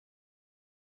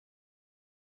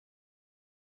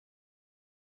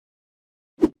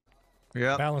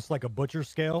Yeah. Balanced like a butcher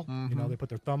scale. You know, they put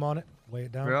their thumb on it, lay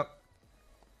it down. Yep.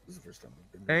 This is the first time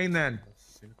I've been Amen.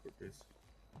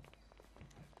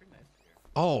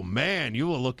 Oh man, you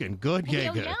were looking good,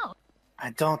 Jaeger. No. I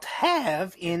don't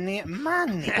have any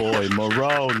money. Boy,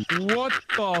 Marone. What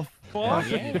the fuck? What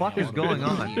the fuck is going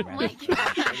on? Wait,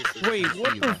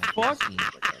 what the fuck?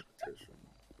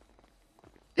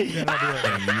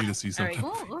 Yeah, you need to see something.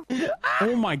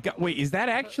 Oh my god! Wait, is that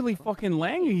actually fucking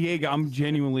Lang or Jaeger? I'm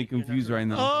genuinely confused right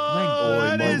now.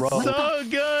 Oh, that is so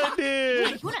good,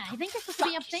 dude. I think it's supposed to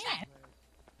be up there.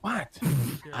 What?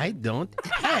 I don't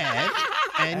have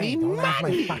any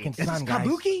money. My fucking son, guys.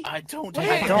 Kabuki? I don't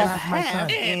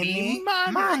have any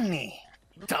money.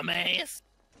 Dumbass.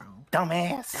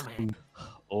 Dumbass.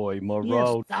 Oi,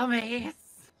 Marone. Dumbass.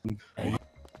 Hey. Can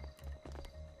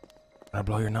I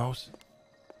blow your nose?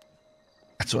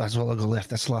 That's what I'll go left.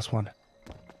 That's the last one.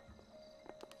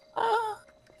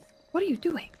 What are you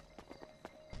doing?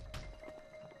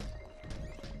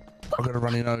 I've got a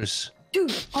runny nose.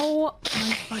 Dude, oh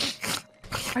my fucking...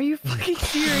 Are you fucking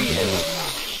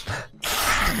serious?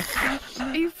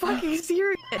 Are you fucking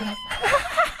serious?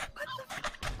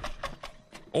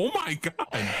 Oh my god!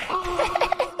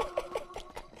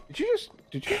 Did you just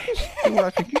do what I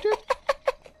think you did?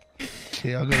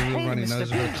 Yeah, I got a real runny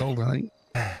nose. I got a cold, I think.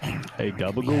 Hey,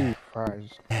 Gabagoo.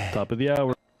 Top of the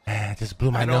hour. Just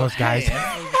blew my nose, guys.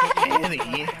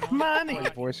 Money.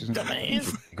 Voice isn't.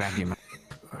 Grab your.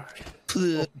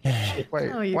 Wait,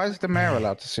 why is the mayor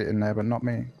allowed to sit in there but not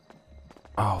me?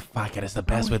 Oh, fuck it. It's the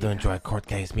best way to enjoy a court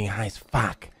case, being high as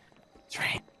fuck. That's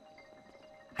right.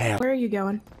 Hey, Where are you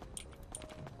going?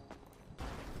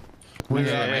 We're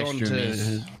going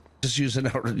to just using the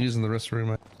restroom.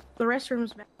 Mate. The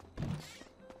restroom's back.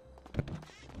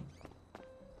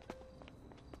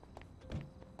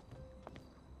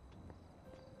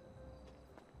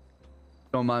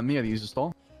 Don't mind me, I use the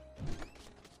stall.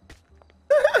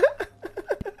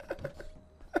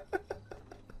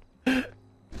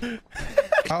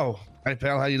 Oh, hey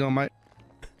pal, how you doing, mate?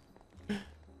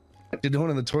 You're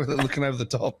doing in the toilet, looking over the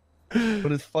top.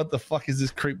 What the fuck is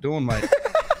this creep doing, mate?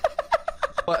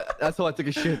 What? That's how I took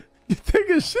a shit. you take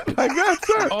a shit like that,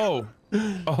 sir? Oh,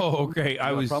 okay.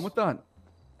 I was. Problem with that?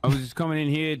 I was just coming in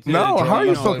here. No, how are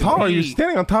you so tall? You're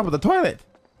standing on top of the toilet.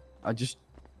 I just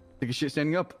took a shit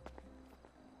standing up.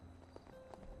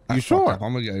 You sure?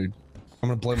 I'm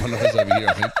gonna blow my nose over here,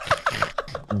 I think.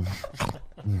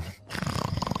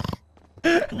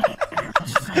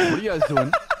 What are you guys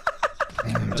doing?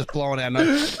 Just blowing our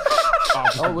nose.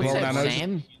 Oh, what's that,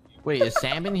 Sam? Wait, is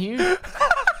Sam in here?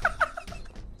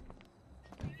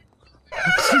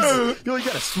 You only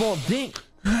got a small dink.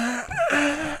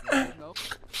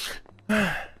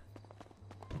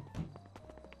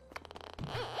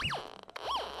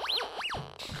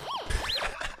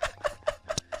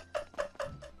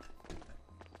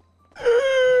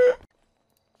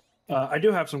 I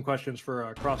do have some questions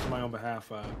for Cross on my own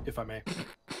behalf, if I may.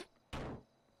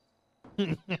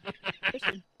 You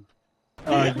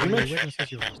mentioned,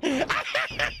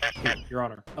 Your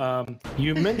Honor,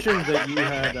 you mentioned that you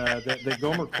had that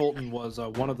Gomer Colton was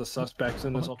one of the suspects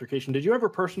in this altercation. Did you ever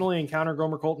personally encounter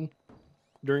Gomer Colton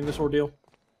during this ordeal?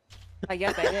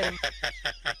 Yes, I did.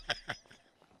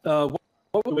 What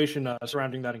situation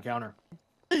surrounding that encounter?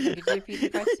 Could you repeat the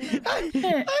question?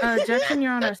 Objection,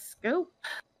 Your Honor. Scope.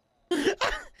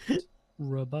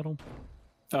 Rebuttal.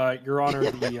 Your Honor,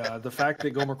 the fact that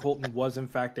Gomer Colton was in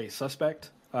fact a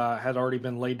suspect had already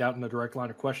been laid out in the direct line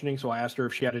of questioning, so I asked her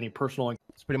if she had any personal...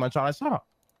 That's pretty much all I saw.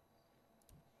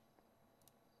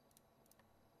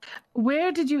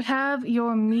 Where did you have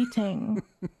your meeting?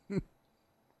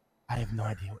 I have no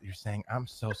idea what you're saying. I'm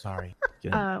so sorry.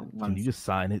 Can you just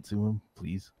sign it to him,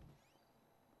 please?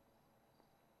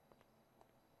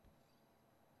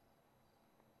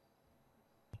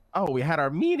 Oh, we had our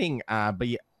meeting, but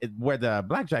where the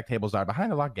blackjack tables are,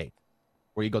 behind the lock gate,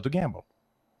 where you go to gamble.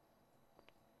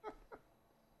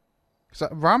 So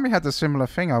Rami had a similar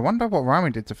thing. I wonder what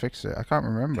Rami did to fix it. I can't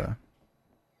remember.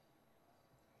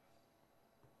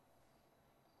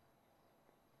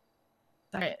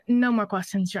 Sorry, no more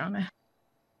questions, Your Honor.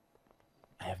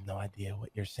 I have no idea what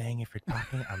you're saying. If you're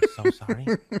talking, I'm so sorry.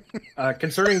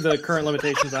 Concerning the current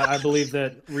limitations, I believe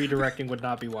that redirecting would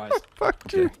not be wise.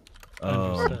 Fuck you.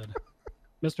 Understood.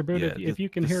 Mr. Boot, yeah, if you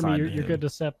can hear me, you're good to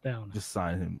step down. Just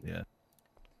sign him, yeah.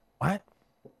 What?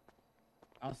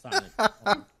 I'll sign it.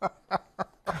 I'm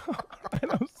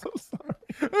so sorry.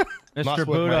 Mr.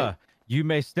 Buddha, you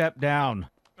may step down.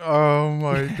 Oh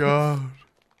my god.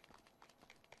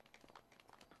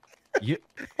 You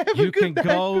can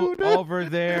go over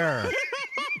there.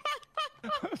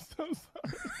 I'm so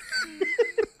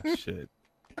sorry. shit.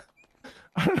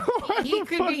 He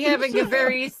could be having a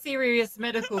very serious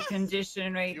medical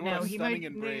condition right now. He might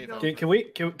Can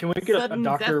we get a Sudden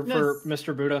doctor for deafness.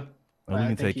 Mr. Buddha? We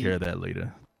can take care of that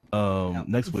later.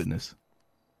 Next witness.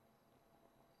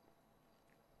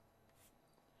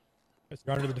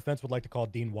 Mr. Honor, the defense would like to call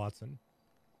Dean Watson.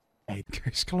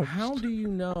 How do you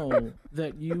know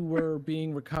that you were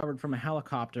being recovered from a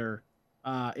helicopter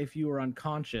if you were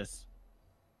unconscious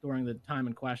during the time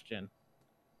in question?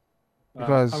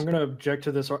 Because I'm going to object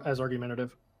to this as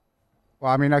argumentative.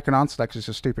 well, I mean, I can answer that because it's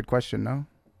a stupid question, no?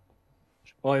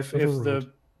 Well, if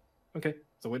Overruled.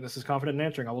 the witness is confident in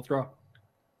answering, I will throw.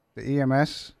 The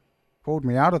EMS pulled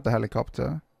me out of the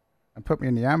helicopter and put me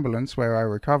in the ambulance where I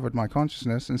recovered my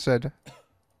consciousness and said,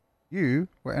 "You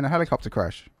were in a helicopter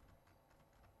crash."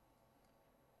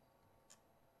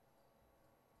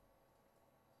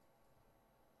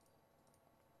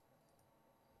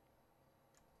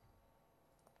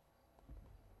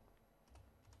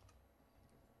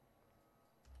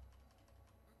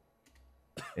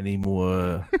 Any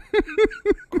more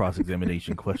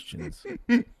cross-examination questions?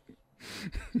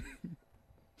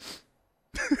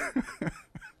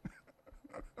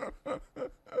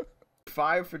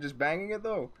 5 for just banging it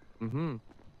though. Mm-hmm.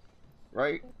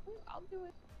 Right? I'll do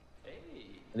it.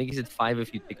 I think he said 5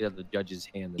 if you take it out of the judge's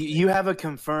hand. You have a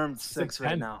confirmed 6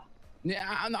 right 10. now.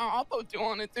 Yeah, no, I'll put 2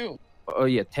 on it too. Oh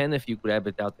yeah, 10 if you grab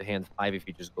it out the hand, 5 if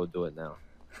you just go do it now.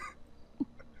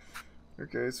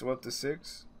 Okay, so up to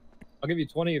 6. I'll give you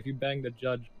 20 if you bang the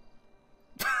judge.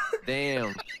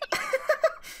 Damn.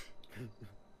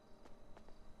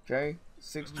 Okay,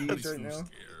 6 G's right now.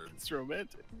 It's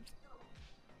romantic.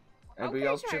 Anybody Okay,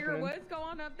 else Tiger chipping in? Woods, go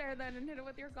on up there then and hit it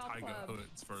with your golf club.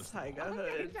 Hood's first. Tiger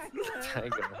Hood.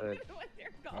 Tiger Hood.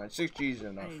 Alright, 6 G's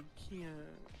enough.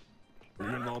 Were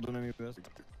you involved in any of this?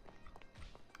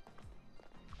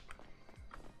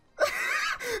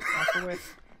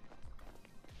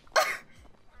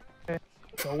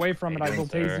 Go away from it. I will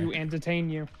tase you and detain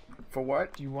you. For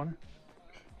what? Do you want?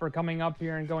 For coming up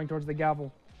here and going towards the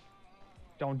gavel.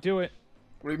 Don't do it.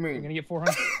 What do you mean? You're gonna get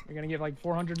 400. You're gonna get like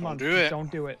 400 months. do Just it. Don't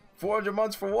do it. 400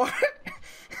 months for what?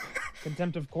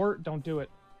 Contempt of court. Don't do it.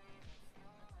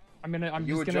 I'm You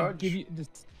just a gonna judge? give you.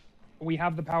 We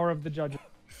have the power of the judge.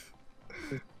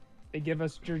 They give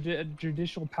us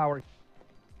judicial power.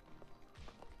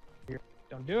 Here.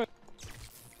 Don't do it.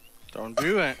 Don't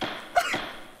do it.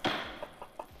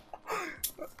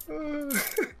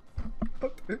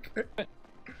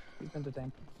 He's been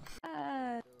detained.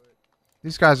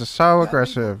 These guys are so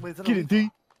aggressive. Get it, D.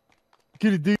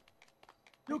 Get it, D.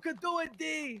 You can do it,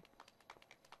 D.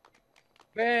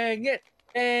 Bang it,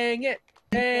 bang it,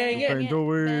 bang it.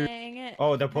 Bang it.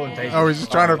 Oh, they're pulling taser. Oh, he's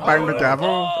just trying to bang the gavel?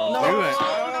 No. Do it.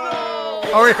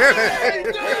 Oh, he hit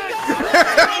it.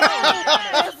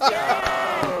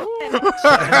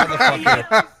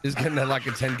 He's getting like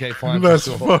a 10K fine. That's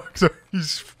for sure. fucked.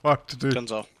 He's fucked, dude.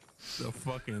 Denzel. The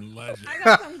fucking legend. I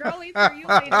got some girlies for you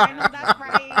later. I know that's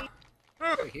right.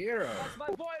 Hero.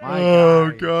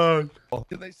 Oh, God.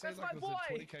 Did they say like it was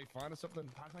a 20K fine or something?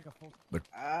 Like a full...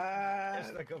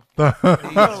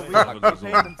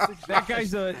 That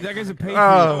guy's a patriot.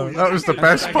 Oh, that was the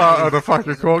best part of the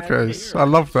fucking court case. I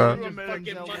love that.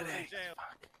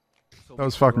 That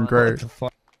was fucking great.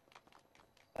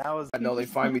 That was. I know they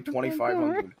fined me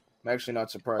 2,500. I'm actually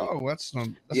not surprised. Oh, that's not.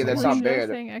 Yeah, that's not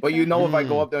bad. But you know, if I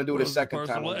go up there and do it a second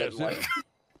time, I'll get like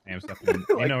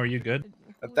You know, are you good?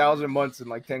 1,000 months and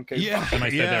like 10K. Yeah,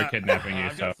 Somebody said they're kidnapping you,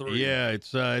 so. Yeah,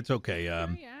 it's okay.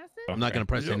 I'm not gonna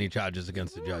press any charges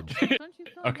against the judge.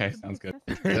 Okay, sounds good.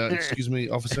 Excuse me,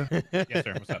 officer. Yes,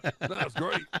 sir. What's up? That's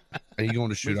great. Are you going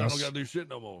to shoot Means I us? don't gotta do shit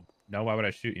no more. No, why would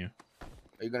I shoot you?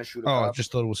 Are you gonna shoot a Oh, I cop?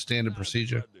 just thought it was standard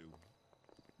procedure.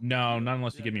 No, not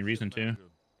unless you give me reason to.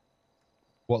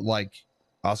 What, like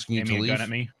asking you to Aiming a leave? gun at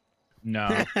me? No,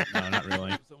 no, not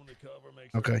really.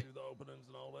 Okay.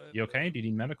 You okay? Do you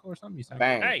need medical or something? You sound.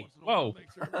 Bang. Hey, whoa.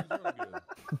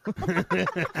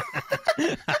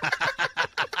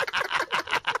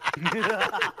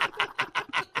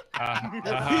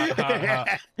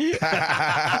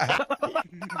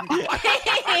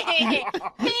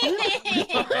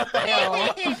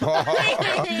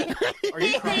 Are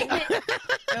you crying?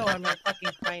 No, I'm not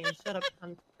fucking crying. Shut up,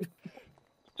 cunt.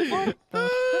 What the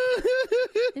fuck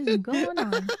is going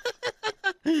on?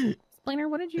 Explainer,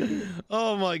 what did you do?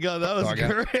 Oh my god, that was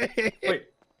great. Wait,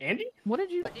 Andy? What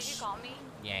did you? Did you call me?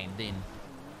 Yeah, and then.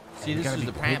 See, this is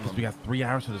the problem. We got 3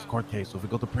 hours for this court case, so if we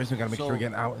go to prison, we gotta make sure we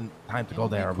get out in time to go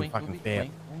there, or we fucking fail.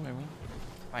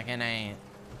 Fucking,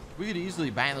 we could easily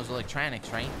buy those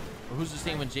electronics, right? But who's to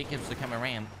say when Jacobs to come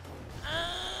around?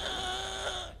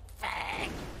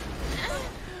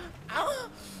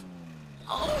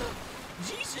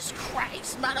 Jesus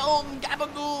Christ, my own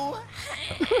Gabagoo.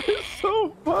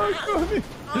 So funny.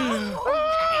 Oh,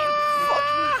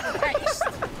 Christ.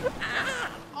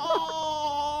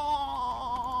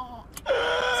 Oh.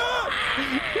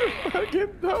 Fucking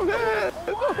dumbass.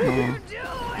 What are you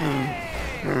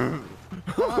doing?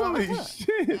 Holy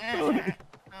shit.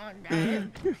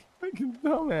 Fucking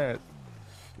dumbass.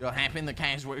 Yo, happen the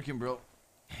car's working, bro.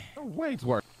 No way it's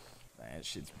working. That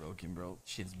shit's broken, bro.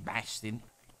 Shit's basted.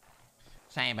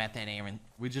 Sorry about that, Aaron.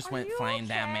 We just went flying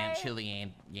down Mount Chili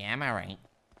and yeah, I'm alright.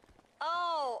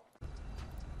 Oh.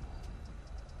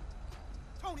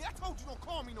 Tony, I told you don't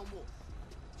call me no more.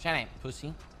 Shut up,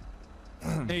 pussy.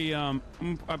 Hey, I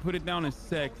put it down as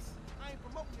sex. I ain't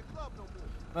promoting your club no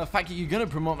more. Motherfucker, you gonna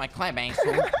promote my club,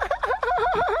 asshole. Wait,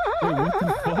 what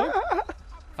the fuck?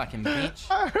 Fucking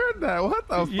bitch. I heard that. What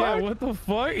the fuck? Yeah, what the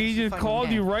fuck? He just called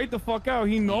you right the fuck out.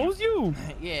 He knows you.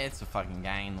 Yeah, it's a fucking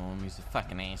guy. I know him. He's a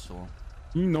fucking asshole.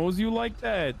 He knows you like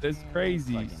that. That's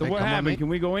crazy. So what happened? Can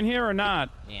we go in here or not?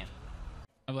 Yeah.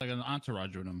 I have like an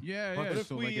entourage with him. Yeah, But yeah.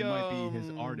 So like it might be his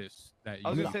artist that I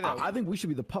was gonna say that. I think we should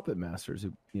be the puppet masters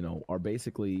who, you know, are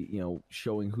basically, you know,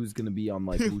 showing who's gonna be on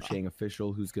like Wu Chang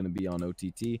official, who's gonna be on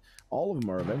OTT. All of them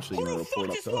are eventually gonna report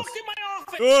up to us.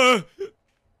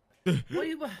 Why are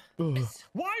you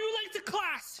late to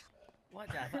class? What?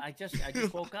 I just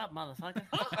woke up, motherfucker.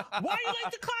 Why are you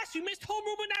late to class? You missed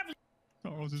homeroom and everything.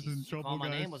 Charles is in trouble, Call my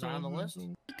guys. name was on the list.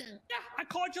 Yeah, I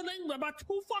called your name about 2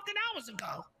 fucking hours ago.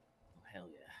 Oh, hell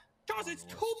yeah. Charles, it's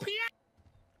 2 p.m.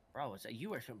 Bro, it's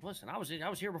you were listen. I was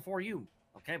here before you.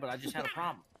 Okay, but I just had a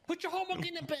problem. Put your homework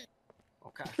in the bin.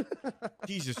 Okay.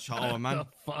 Jesus, Charles, man.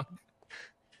 Fuck.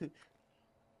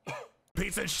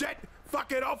 Piece of shit!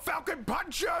 Fucking I'll Falcon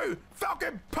punch you!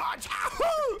 Falcon punch!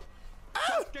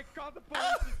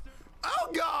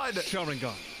 Oh god!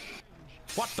 Sharingan.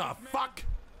 What the fuck?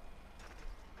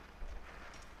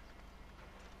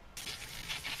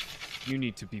 You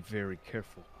need to be very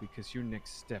careful because your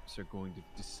next steps are going to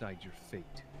decide your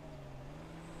fate.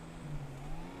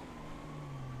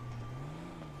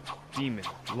 Demon,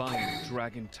 lion,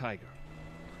 dragon, tiger.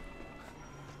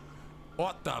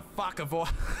 What the fuck of all?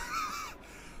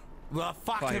 The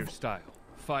fuck Fire have... style.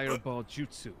 Fireball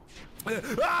jutsu. Shit!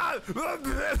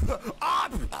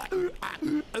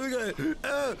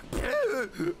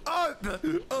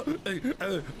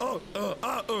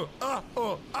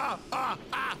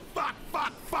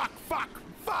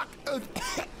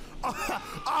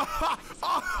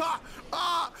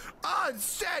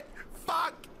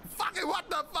 Fuck! Fucking what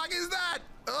the fuck is that?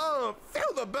 Oh,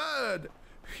 feel the bird!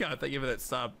 Yeah, thank you for that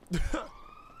sub.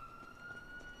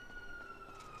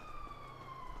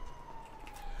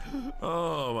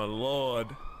 Oh my lord.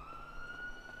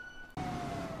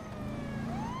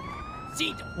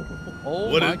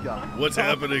 Oh my god. What's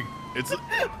happening? It's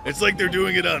like they're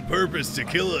doing it on purpose to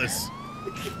kill us.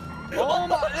 Oh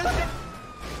my!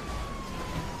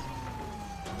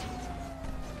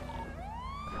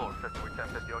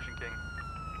 Ocean King.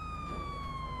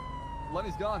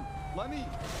 Lenny's gone. Lenny!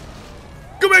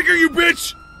 Come back here, you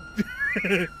bitch!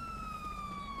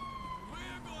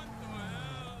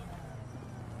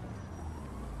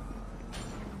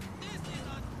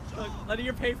 Lenny,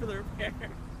 you're paying for the repair.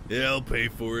 Yeah, I'll pay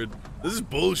for it. This is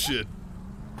bullshit.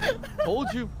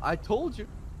 Told you. I told you.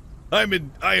 I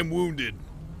am wounded.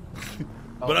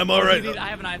 But I'm all right. I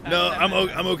have an iPad. No, I'm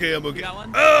okay. I'm okay. You got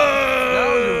one?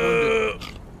 Oh!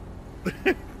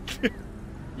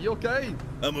 You okay?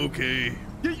 I'm okay.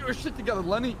 Get your shit together,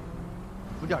 Lenny.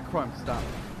 We got crime. Stop.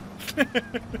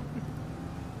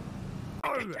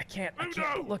 I can't.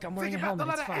 Look, I'm wearing a helmet.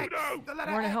 It's fine.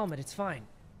 I'm wearing a helmet. It's fine.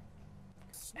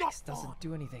 X doesn't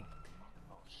do anything.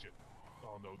 Oh shit!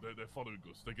 Oh no, they're following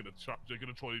us. They're gonna trap. They're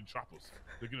gonna try and trap us.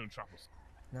 They're gonna trap us.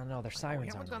 No, their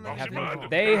sirens aren't on. Oh,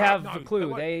 They have no, the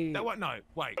clue. No, They.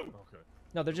 wait. Okay.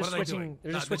 No, they're just switching.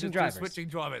 They're just switching they're drivers. switching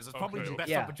drivers. It's probably the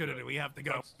best opportunity we have to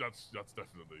go. That's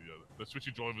definitely They're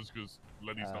switching drivers because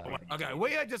Lenny's not. Okay,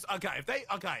 we are just If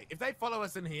they follow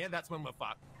us in here, that's when we're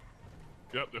fucked.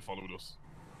 Yep, they're following us.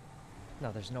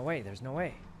 No, there's no way. There's no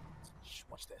way. Shh,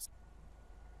 watch this.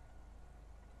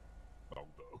 Oh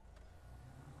no.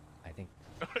 I think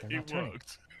they're It not turning.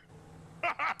 worked.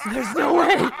 There's no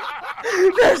way.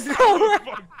 There's no way.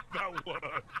 That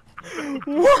worked.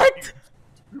 What?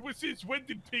 Since when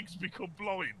did pigs become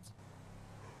blind?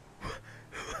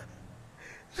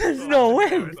 There's no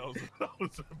way. That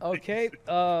was Okay.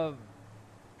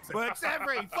 Works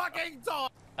every fucking time.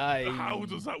 How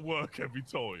does that work every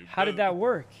time? How did that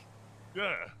work?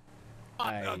 Yeah.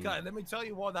 Okay, let me tell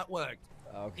you why that worked.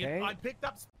 Okay. I picked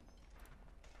up.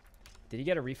 Did you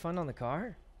get a refund on the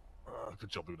car? Good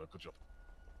job, Uno. Good job.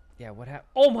 Yeah, what happened?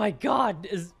 Oh my God!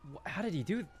 How did he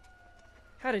do?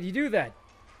 How did he do that?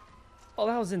 Oh,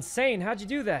 that was insane. How'd you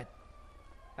do that?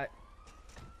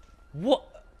 What?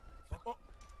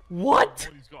 What?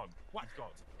 Oh, he's gone. He's gone.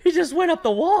 He just went up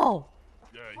the wall.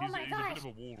 Yeah, he's a bit of a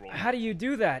wall roll. How do you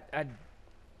do that?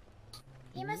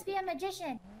 He must be a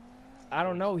magician. I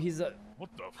don't know. He's a. What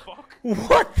the fuck?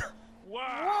 What? The...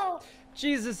 Wow.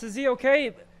 Jesus, is he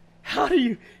okay? How do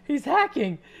you? He's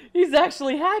hacking. He's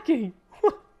actually hacking.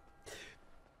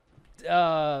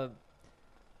 Where'd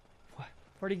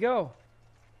he go?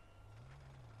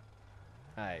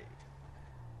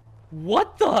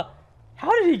 What the?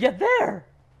 How did he get there?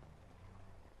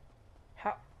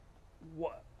 How?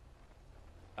 What?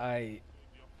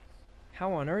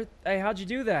 How on earth? Hey, how'd you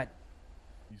do that?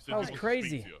 That was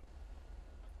crazy.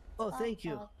 Oh, thank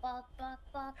you.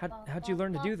 How'd you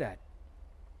learn to do that?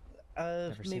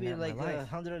 Never seen Maybe that in like my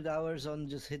life. 100 hours on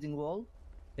just hitting wall.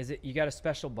 Is it? You got a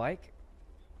special bike?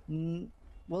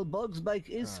 Well, Bug's bike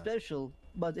is special,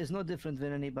 but it's no different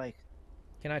than any bike.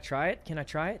 Can I try it? Can I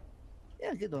try it?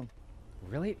 Yeah, get on.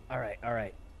 Really? All right, all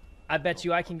right. I bet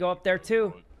you I can go up there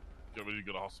too. Get ready to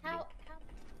go to hospital.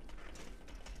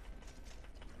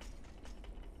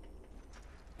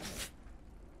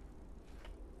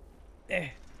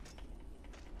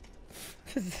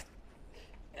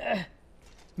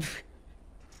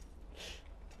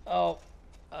 Oh,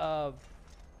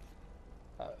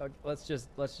 let's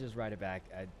just write it back.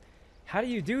 How do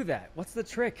you do that? What's the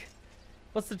trick?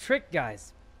 What's the trick,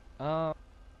 guys? And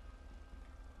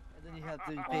then you have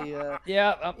to pay.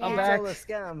 Yeah, I'm back. It's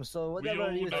all a scam. So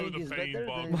whatever you think is better.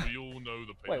 We all know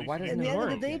the pain. Wait, why doesn't At the it end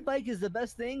work? of the day, bike is the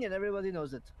best thing, and everybody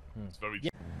knows it. It's very. Yeah.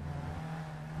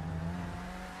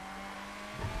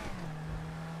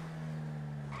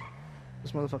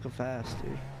 This motherfucker fast,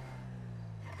 dude.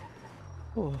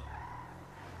 Oh.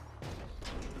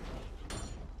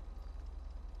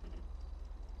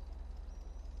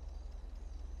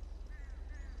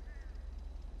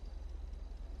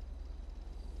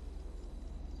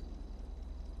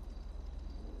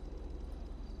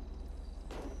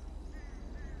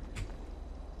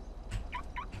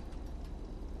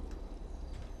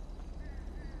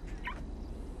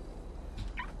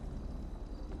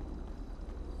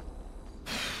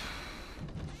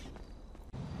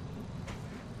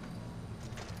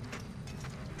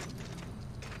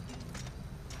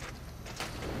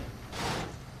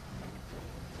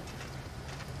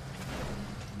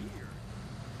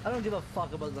 I don't give a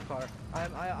fuck about the car.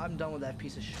 I'm done with that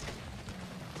piece of shit.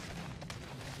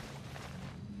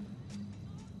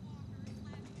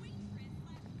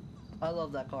 I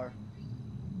love that car.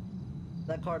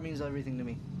 That car means everything to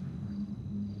me.